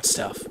thinking about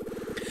stuff.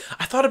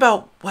 I thought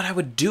about what I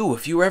would do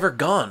if you were ever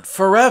gone,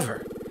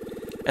 forever.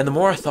 And the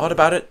more I thought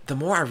about it, the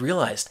more I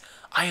realized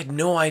I had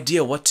no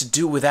idea what to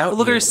do without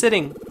Look you. at her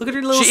sitting. Look at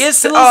her little. She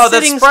is. little Oh,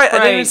 that's sitting Sprite. I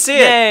didn't even see it.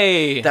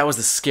 Yay. That was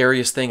the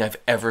scariest thing I've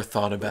ever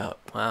thought about.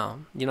 Wow,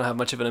 you don't have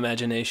much of an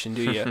imagination,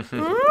 do you?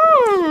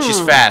 She's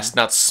fast,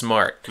 not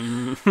smart.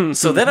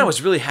 So then I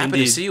was really happy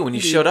Indeed. to see you when you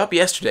showed up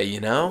yesterday,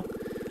 you know?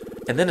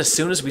 And then as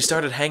soon as we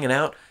started hanging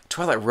out,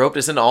 Twilight roped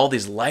us into all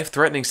these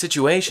life-threatening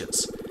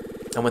situations.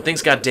 And when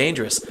things got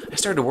dangerous, I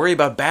started to worry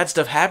about bad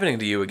stuff happening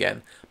to you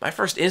again. My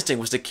first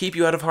instinct was to keep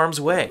you out of harm's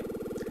way.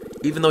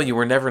 Even though you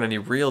were never in any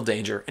real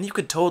danger, and you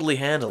could totally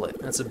handle it.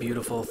 That's a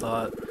beautiful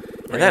thought.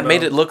 And that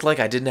made it look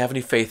like I didn't have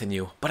any faith in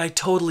you, but I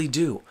totally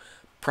do.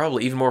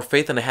 Probably even more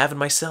faith than I have in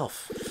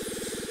myself.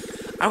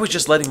 I was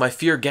just letting my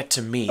fear get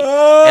to me, and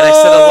I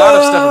said a lot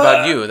of stuff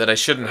about you that I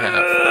shouldn't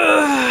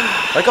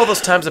have. Like all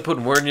those times I put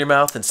a word in your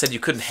mouth and said you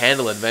couldn't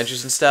handle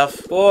adventures and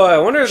stuff. Boy, I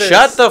wonder if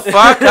Shut the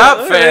fuck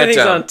up,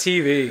 Phantom! on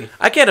TV.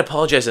 I can't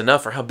apologize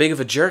enough for how big of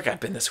a jerk I've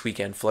been this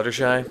weekend,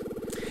 Fluttershy.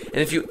 And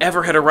if you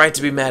ever had a right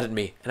to be mad at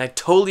me, and I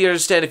totally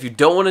understand if you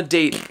don't want to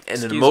date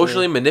an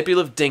emotionally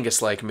manipulative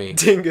dingus like me.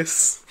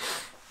 Dingus.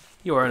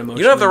 You are an emotional.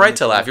 You don't have the right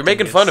to laugh. You're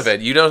making fun of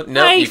it. You don't.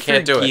 No, you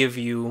can't do it. I forgive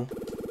you.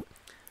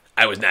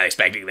 I was not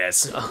expecting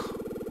this.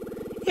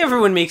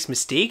 Everyone makes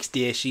mistakes,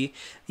 Dashy.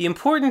 The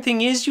important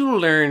thing is you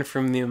learn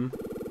from them.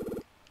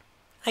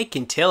 I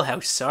can tell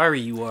how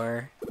sorry you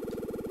are.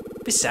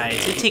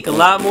 Besides, it'd take a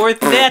lot more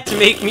than that to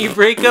make me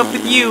break up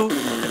with you.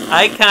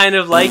 I kind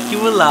of like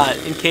you a lot,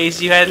 in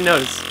case you hadn't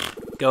noticed.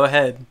 Go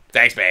ahead.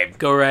 Thanks, babe.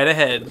 Go right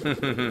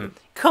ahead.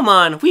 Come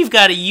on, we've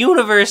got a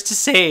universe to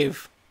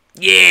save.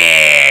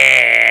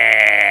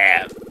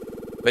 Yeah!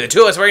 With the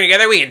two of us working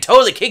together, we can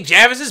totally kick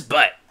Javis's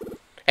butt.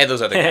 And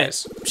those other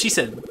guys. She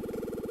said,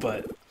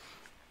 but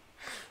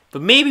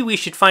maybe we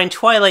should find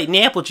Twilight and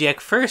Applejack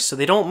first so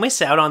they don't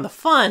miss out on the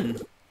fun.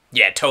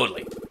 Yeah,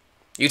 totally.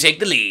 You take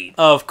the lead.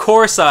 Of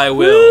course I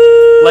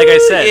will. Like I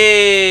said.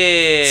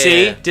 Yeah!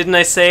 See? Didn't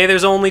I say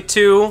there's only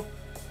two?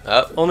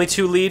 Oh. Only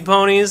two lead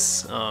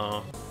ponies?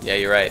 Oh. Yeah,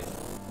 you're right.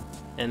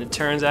 And it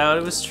turns out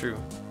it was true.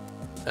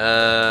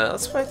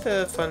 Let's fight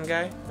the fun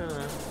guy. I don't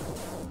know.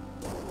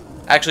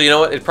 Actually, you know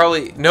what? It's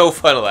probably no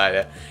fun allowed.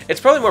 Yeah. It's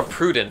probably more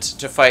prudent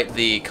to fight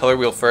the color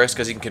wheel first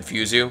because he can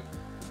confuse you,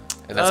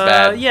 and that's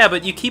bad. Yeah,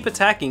 but you keep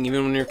attacking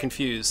even when you're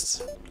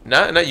confused.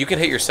 No, you can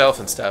hit yourself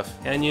and stuff.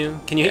 Can you?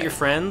 Can you hit your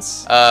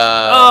friends?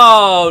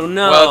 Oh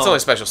no! Well, it's only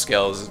special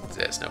skills.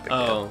 It's no big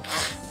deal.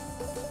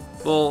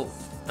 Well,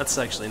 that's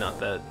actually not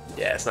that.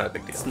 Yeah, it's not a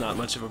big deal. It's not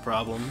much of a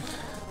problem.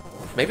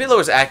 Maybe it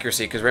lowers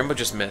accuracy because Rainbow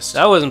just missed.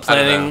 I wasn't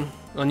planning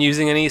on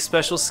using any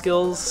special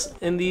skills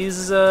in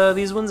these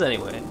ones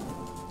anyway.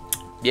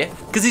 Yeah.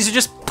 Because these are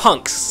just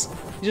punks.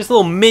 Just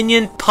little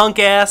minion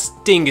punk-ass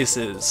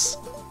dinguses.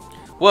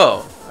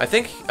 Whoa. I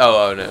think...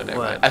 Oh, no, never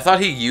What? mind. I thought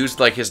he used,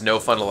 like, his no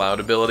fun allowed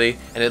ability,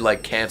 and it,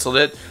 like, canceled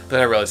it. But then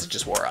I realized it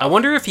just wore off. I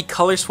wonder if he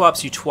color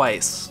swaps you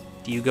twice.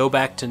 Do you go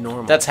back to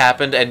normal? That's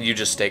happened, and you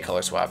just stay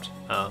color swapped.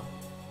 Oh.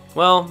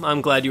 Well,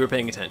 I'm glad you were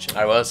paying attention.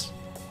 I was.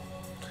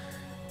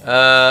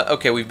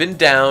 Okay, we've been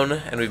down,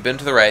 and we've been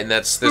to the right, and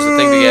there's a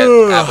thing to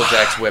get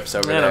Applejack's whips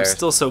over Man, there. I'm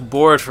still so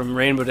bored from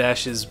Rainbow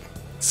Dash's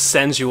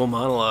sensual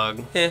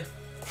monologue. Yeah.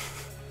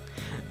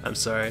 I'm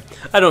sorry.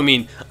 I don't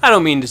mean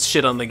to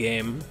shit on the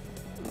game.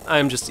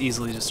 I'm just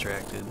easily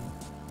distracted.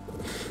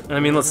 I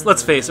mean,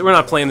 let's face it. We're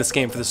not playing this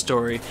game for the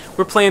story.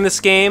 We're playing this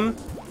game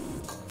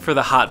for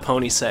the hot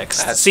pony sex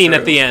scene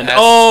at the end.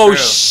 That's true.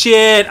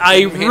 Shit!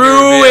 I Didn't mean to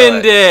ruined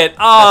reveal it.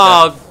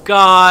 Oh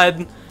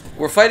God.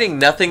 We're fighting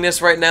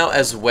nothingness right now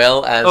as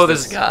well as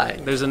this guy.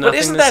 There's a But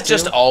isn't that nothingness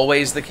just too?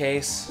 always the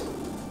case?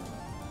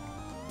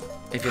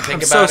 If you think I'm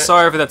about so it.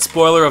 sorry for that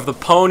spoiler of the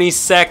pony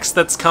sex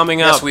that's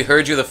coming up. Yes, we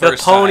heard you the The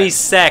first pony time.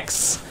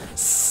 sex.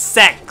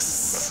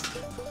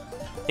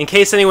 In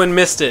case anyone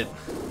missed it.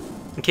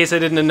 In case I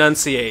didn't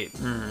enunciate.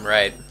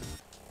 Right.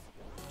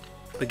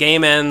 The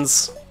game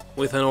ends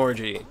with an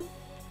orgy.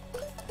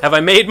 Have I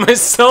made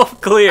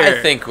myself clear?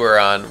 I think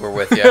we're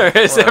with you.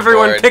 Is We're on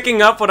everyone board.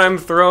 picking up what I'm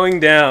throwing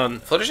down?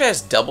 Fluttershy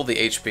has double the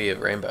HP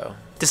of Rainbow.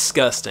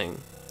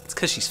 Disgusting. It's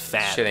because she's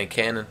fat. Shit ain't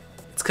canon.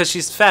 It's because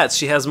she's fat.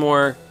 She has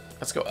more...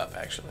 Let's go up,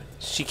 actually.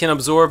 She can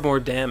absorb more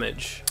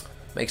damage.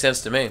 Makes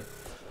sense to me.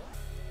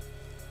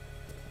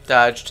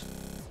 Dodged.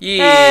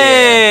 Yeah.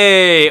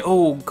 Hey!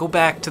 Oh, go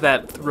back to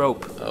that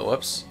rope. Oh,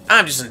 whoops.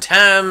 I'm just in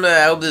time.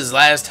 I hope this is the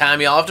last time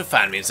y'all have to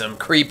find me in some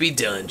creepy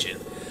dungeon.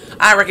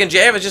 I reckon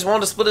Javis just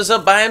wanted to split us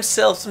up by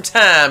himself some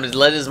time and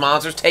let his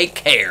monsters take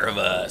care of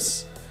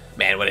us.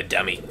 Man, what a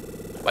dummy.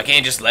 Why can't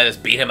you just let us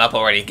beat him up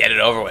already and get it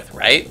over with,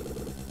 right?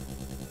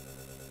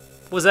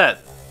 What was that?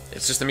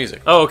 It's just the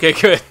music. Oh, okay,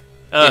 good.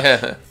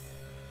 Yeah.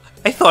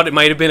 I thought it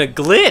might have been a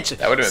glitch.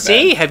 That would've been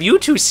See, bad. have you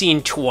two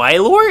seen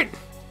Twilort?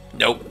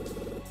 Nope.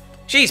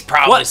 She's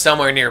probably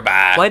somewhere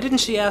nearby. Why didn't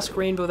she ask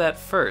Rainbow that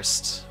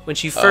first? When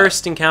she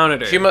first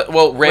encountered her?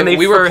 Well, When they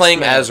we were first playing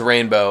met. as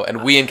Rainbow,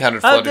 and we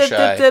encountered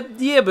Fluttershy.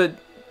 Yeah, but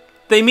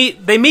they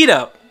meet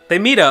up.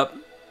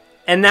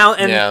 And now,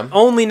 Yeah.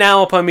 only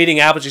now upon meeting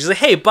Applejack, she's like,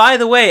 hey, by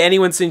the way,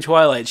 anyone seen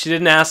Twilight? She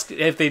didn't ask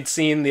if they'd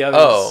seen the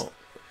others. Oh.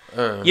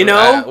 You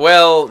know?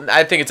 Well,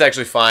 I think it's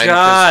actually fine.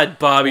 God,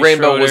 Bobby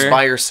Rainbow was Schroeder.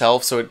 by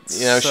herself, so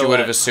she would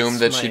have assumed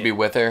that she'd be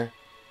with her.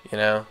 You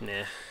know.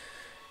 Nah.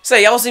 So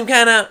y'all seem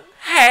kind of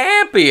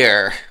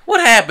happier.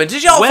 What happened?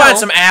 Did y'all find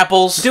some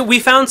apples? Dude, we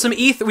found some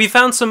we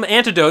found some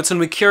antidotes and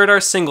we cured our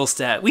single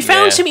stat. We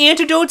found some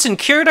antidotes and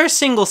cured our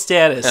single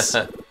status.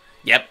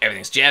 Yep,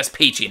 everything's just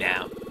peachy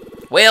now.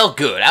 Well,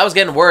 good. I was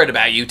getting worried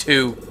about you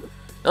two.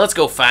 Now let's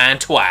go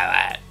find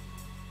Twilight.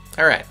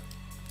 All right,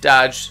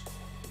 dodge.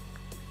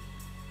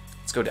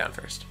 Let's go down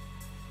first.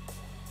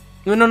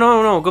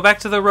 No. Go back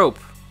to the rope.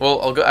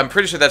 Well, I'll go. I'm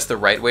pretty sure that's the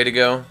right way to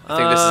go. I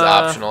think this is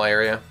optional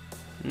area.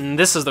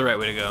 This is the right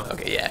way to go.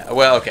 Okay, yeah.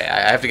 Well, okay.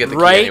 I have to get the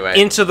key right anyway.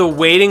 into the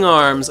waiting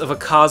arms of a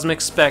cosmic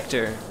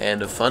specter.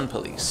 And a fun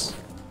police.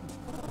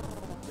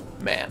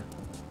 Man.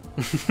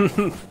 Is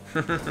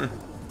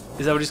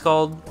that what he's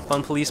called?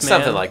 Fun policeman?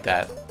 Something like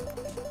that.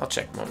 I'll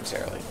check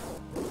momentarily.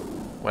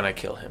 When I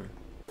kill him.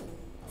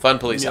 Fun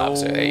police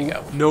officer. There you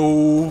go.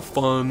 No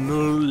fun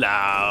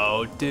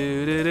allowed.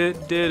 Do do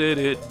do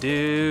do do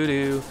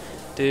do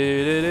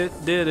do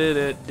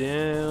do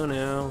do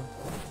no.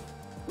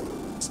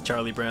 It's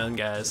Charlie Brown,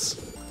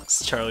 guys.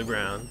 It's Charlie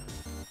Brown.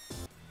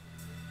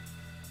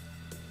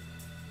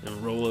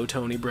 And Rollo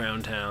Tony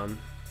Browntown.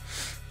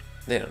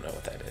 They don't know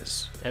what that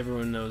is.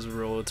 Everyone knows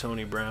Rollo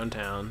Tony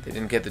Browntown. They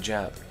didn't get the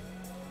job.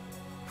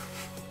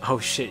 Oh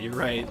shit, you're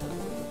right.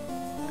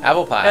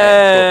 Apple pie.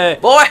 Hey.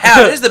 Boy,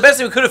 how this is the best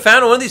thing we could have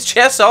found in one of these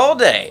chests all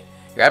day.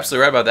 You're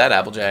absolutely right about that,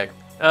 Applejack.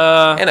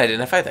 And I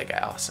didn't fight that guy.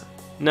 Awesome.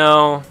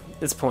 No,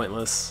 it's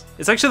pointless.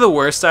 It's actually the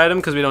worst item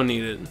because we don't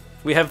need it.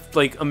 We have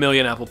like a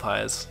million apple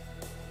pies.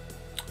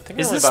 I think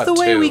Is only this about the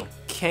way 2. we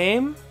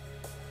came?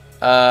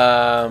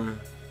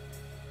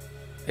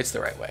 It's the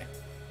right way.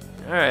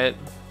 All right.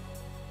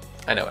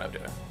 I know what I'm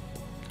doing.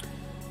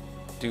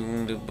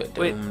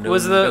 Wait,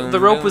 was the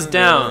rope was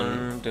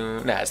down?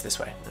 Nah, it's this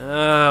way.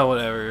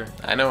 Whatever.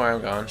 I know where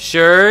I'm going.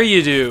 Sure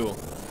you do.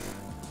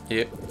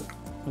 Yep.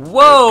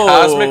 Whoa!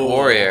 Cosmic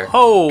Warrior.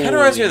 Oh, kind of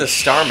reminds me of the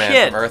Starman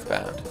from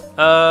Earthbound. Just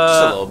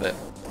a little bit.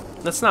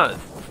 That's not.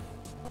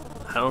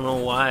 I don't know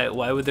why.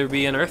 Why would there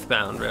be an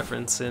Earthbound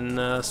reference in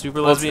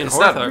Super Lesbian It's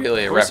Horse? not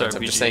really a Horse reference.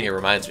 I'm RPG. just saying it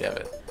reminds me of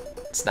it.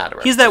 It's not a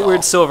reference. He's that at weird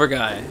all. silver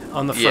guy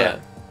on the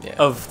front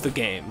of the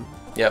game.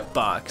 Yep.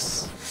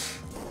 Box.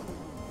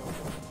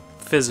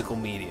 Physical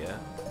media.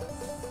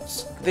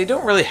 They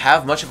don't really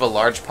have much of a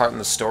large part in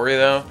the story,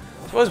 though.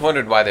 I've always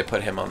wondered why they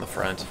put him on the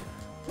front.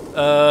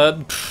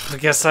 I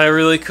guess I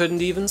really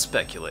couldn't even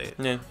speculate.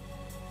 Yeah.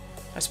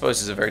 I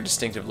suppose he's a very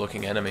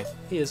distinctive-looking enemy.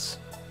 He is.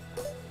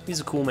 He's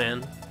a cool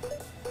man.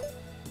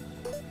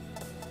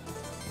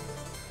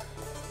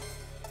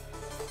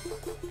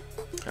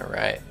 All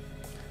right.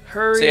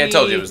 Hurry! See, I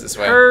told you it was this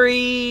way.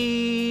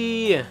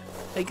 Hurry!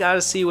 I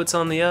gotta see what's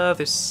on the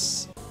other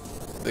side.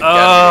 There's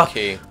gotta be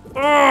a key.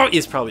 Oh,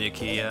 it's probably a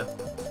key, yeah.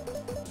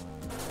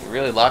 They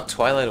really locked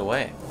Twilight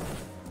away.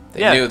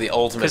 They Yeah, knew the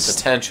ultimate 'cause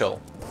potential.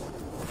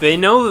 They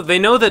know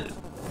that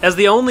as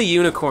the only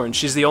unicorn,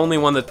 she's the only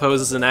one that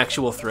poses an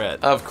actual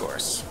threat. Of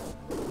course.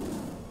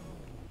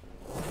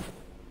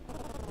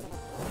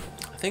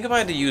 I think if I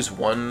had to use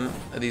one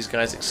of these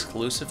guys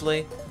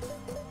exclusively,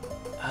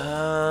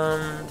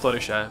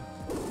 Fluttershy.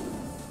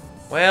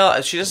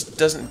 well, she just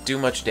doesn't do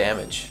much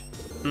damage.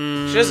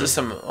 She does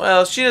some.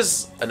 Well, she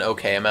does an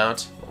okay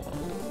amount.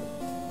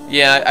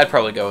 Yeah, I'd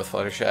probably go with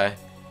Fluttershy.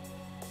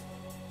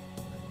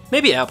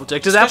 Maybe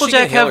Applejack. Does Especially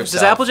Applejack can heal have does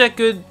herself. Applejack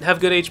have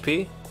good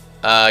HP?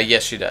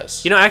 Yes, she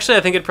does. You know, actually,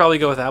 I think I'd probably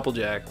go with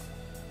Applejack,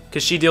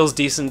 because she deals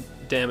decent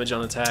damage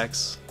on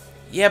attacks.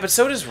 Yeah, but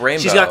so does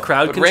Rainbow. She's got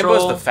crowd but control.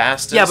 Rainbow's the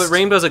fastest. Yeah, but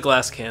Rainbow's a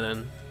glass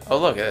cannon. Oh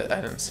look,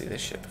 I didn't see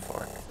this shit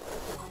before.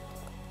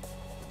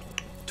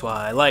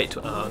 Twilight.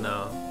 Oh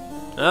no.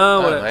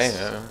 Oh, what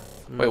else?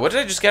 Wait, what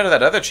did I just get out of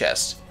that other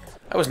chest?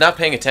 I was not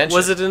paying attention.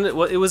 Was it in? It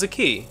was a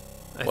key.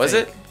 I Was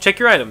think. it? Check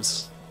your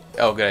items.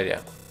 Oh, good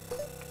idea.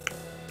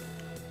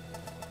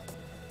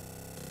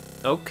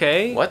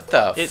 Okay. What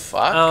the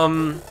fuck?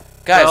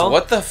 Guys, well,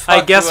 what the fuck?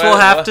 I guess we'll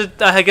have to.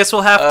 I guess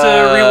we'll have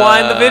to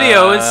rewind the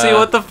video and see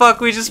what the fuck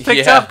we just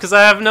picked yeah. up, because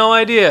I have no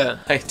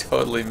idea. I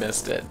totally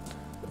missed it.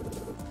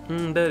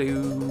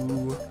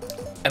 Ba-doo.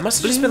 It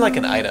must have just been like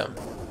an item.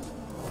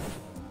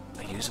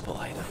 A usable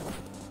item.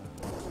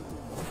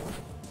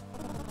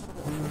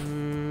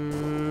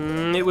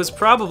 It was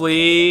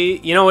probably.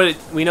 You know what?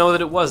 We know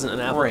that it wasn't an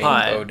apple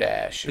pie. Rainbow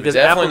Dash. It was Because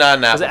definitely not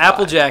an apple because pie.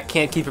 Applejack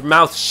can't keep her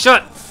mouth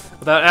shut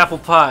without apple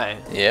pie.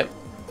 Yep.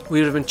 We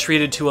would have been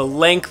treated to a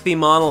lengthy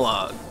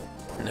monologue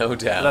No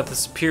doubt. about the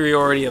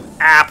superiority of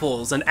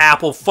apples and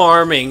apple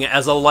farming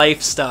as a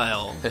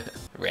lifestyle.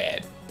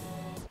 Red.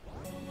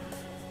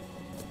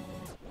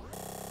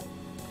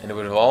 And it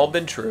would have all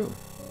been true.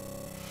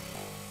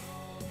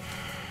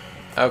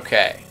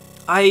 Okay.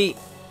 I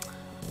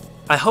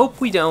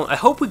hope we don't. I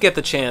hope we get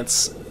the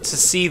chance to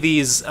see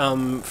these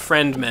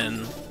friend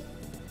men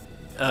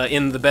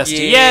in the best.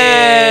 Yay!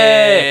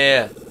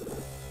 Yeah.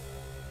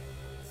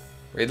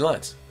 Read the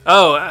lines.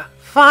 Oh,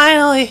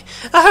 finally!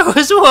 I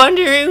was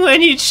wondering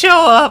when you'd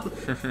show up.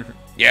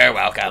 You're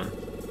welcome.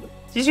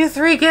 Did you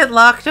three get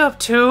locked up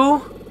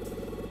too?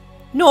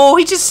 No,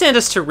 he just sent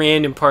us to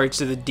random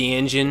parts of the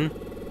dungeon.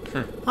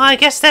 Well, I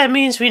guess that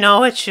means we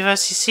know which of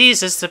us he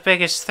sees as the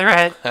biggest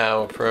threat.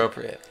 How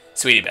appropriate.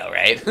 Sweetie Belle,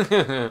 right?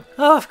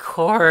 Of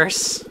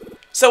course.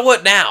 So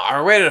what now?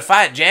 Are we ready to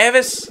fight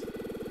Javis?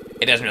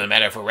 It doesn't really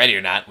matter if we're ready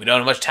or not. We don't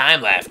have much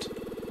time left.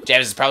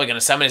 Javis is probably going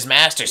to summon his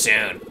master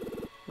soon.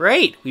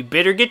 Right, we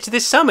better get to the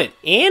summit,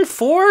 and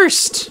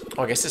forced.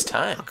 Oh, I guess it's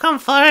time. How come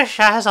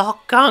Fluttershy's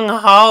all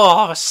gung-ho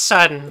all of a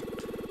sudden?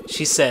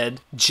 She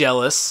said,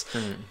 jealous.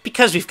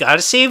 Because we've got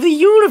to save the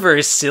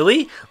universe,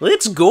 silly.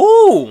 Let's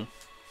go.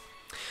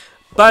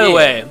 By the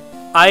way,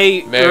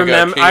 I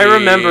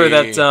remember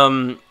that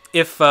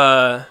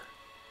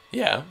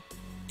Yeah.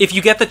 if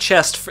you get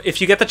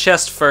the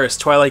chest first,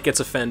 Twilight gets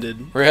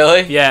offended.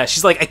 Really? Yeah,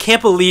 she's like, I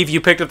can't believe you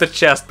picked up the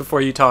chest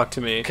before you talked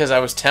to me. Because I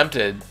was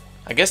tempted.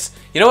 I guess,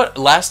 you know what?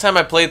 Last time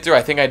I played through,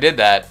 I think I did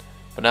that.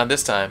 But not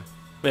this time.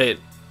 Wait.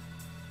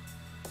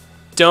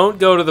 Don't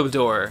go to the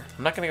door.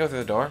 I'm not going to go through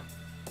the door.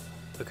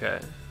 Okay.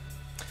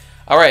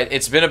 Alright,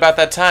 it's been about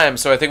that time,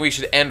 so I think we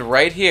should end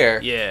right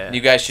here. Yeah. And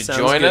you guys should Sounds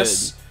join good.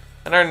 us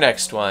on our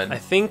next one. I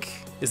think...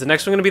 Is the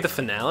next one going to be the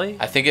finale?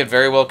 I think it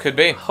very well could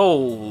be.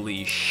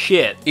 Holy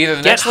shit. Either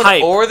the Get next one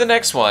hype. or the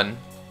next one.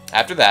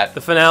 After that.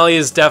 The finale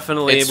is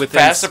definitely It's within...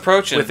 fast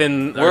approaching.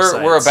 Within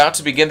our we're sights. about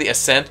to begin the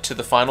ascent to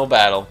the final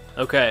battle.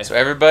 Okay. So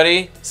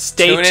everybody,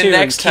 Stay tune tuned. in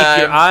next Keep time.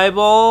 your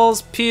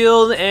eyeballs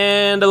peeled,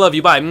 and I love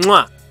you. Bye.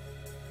 Mwah.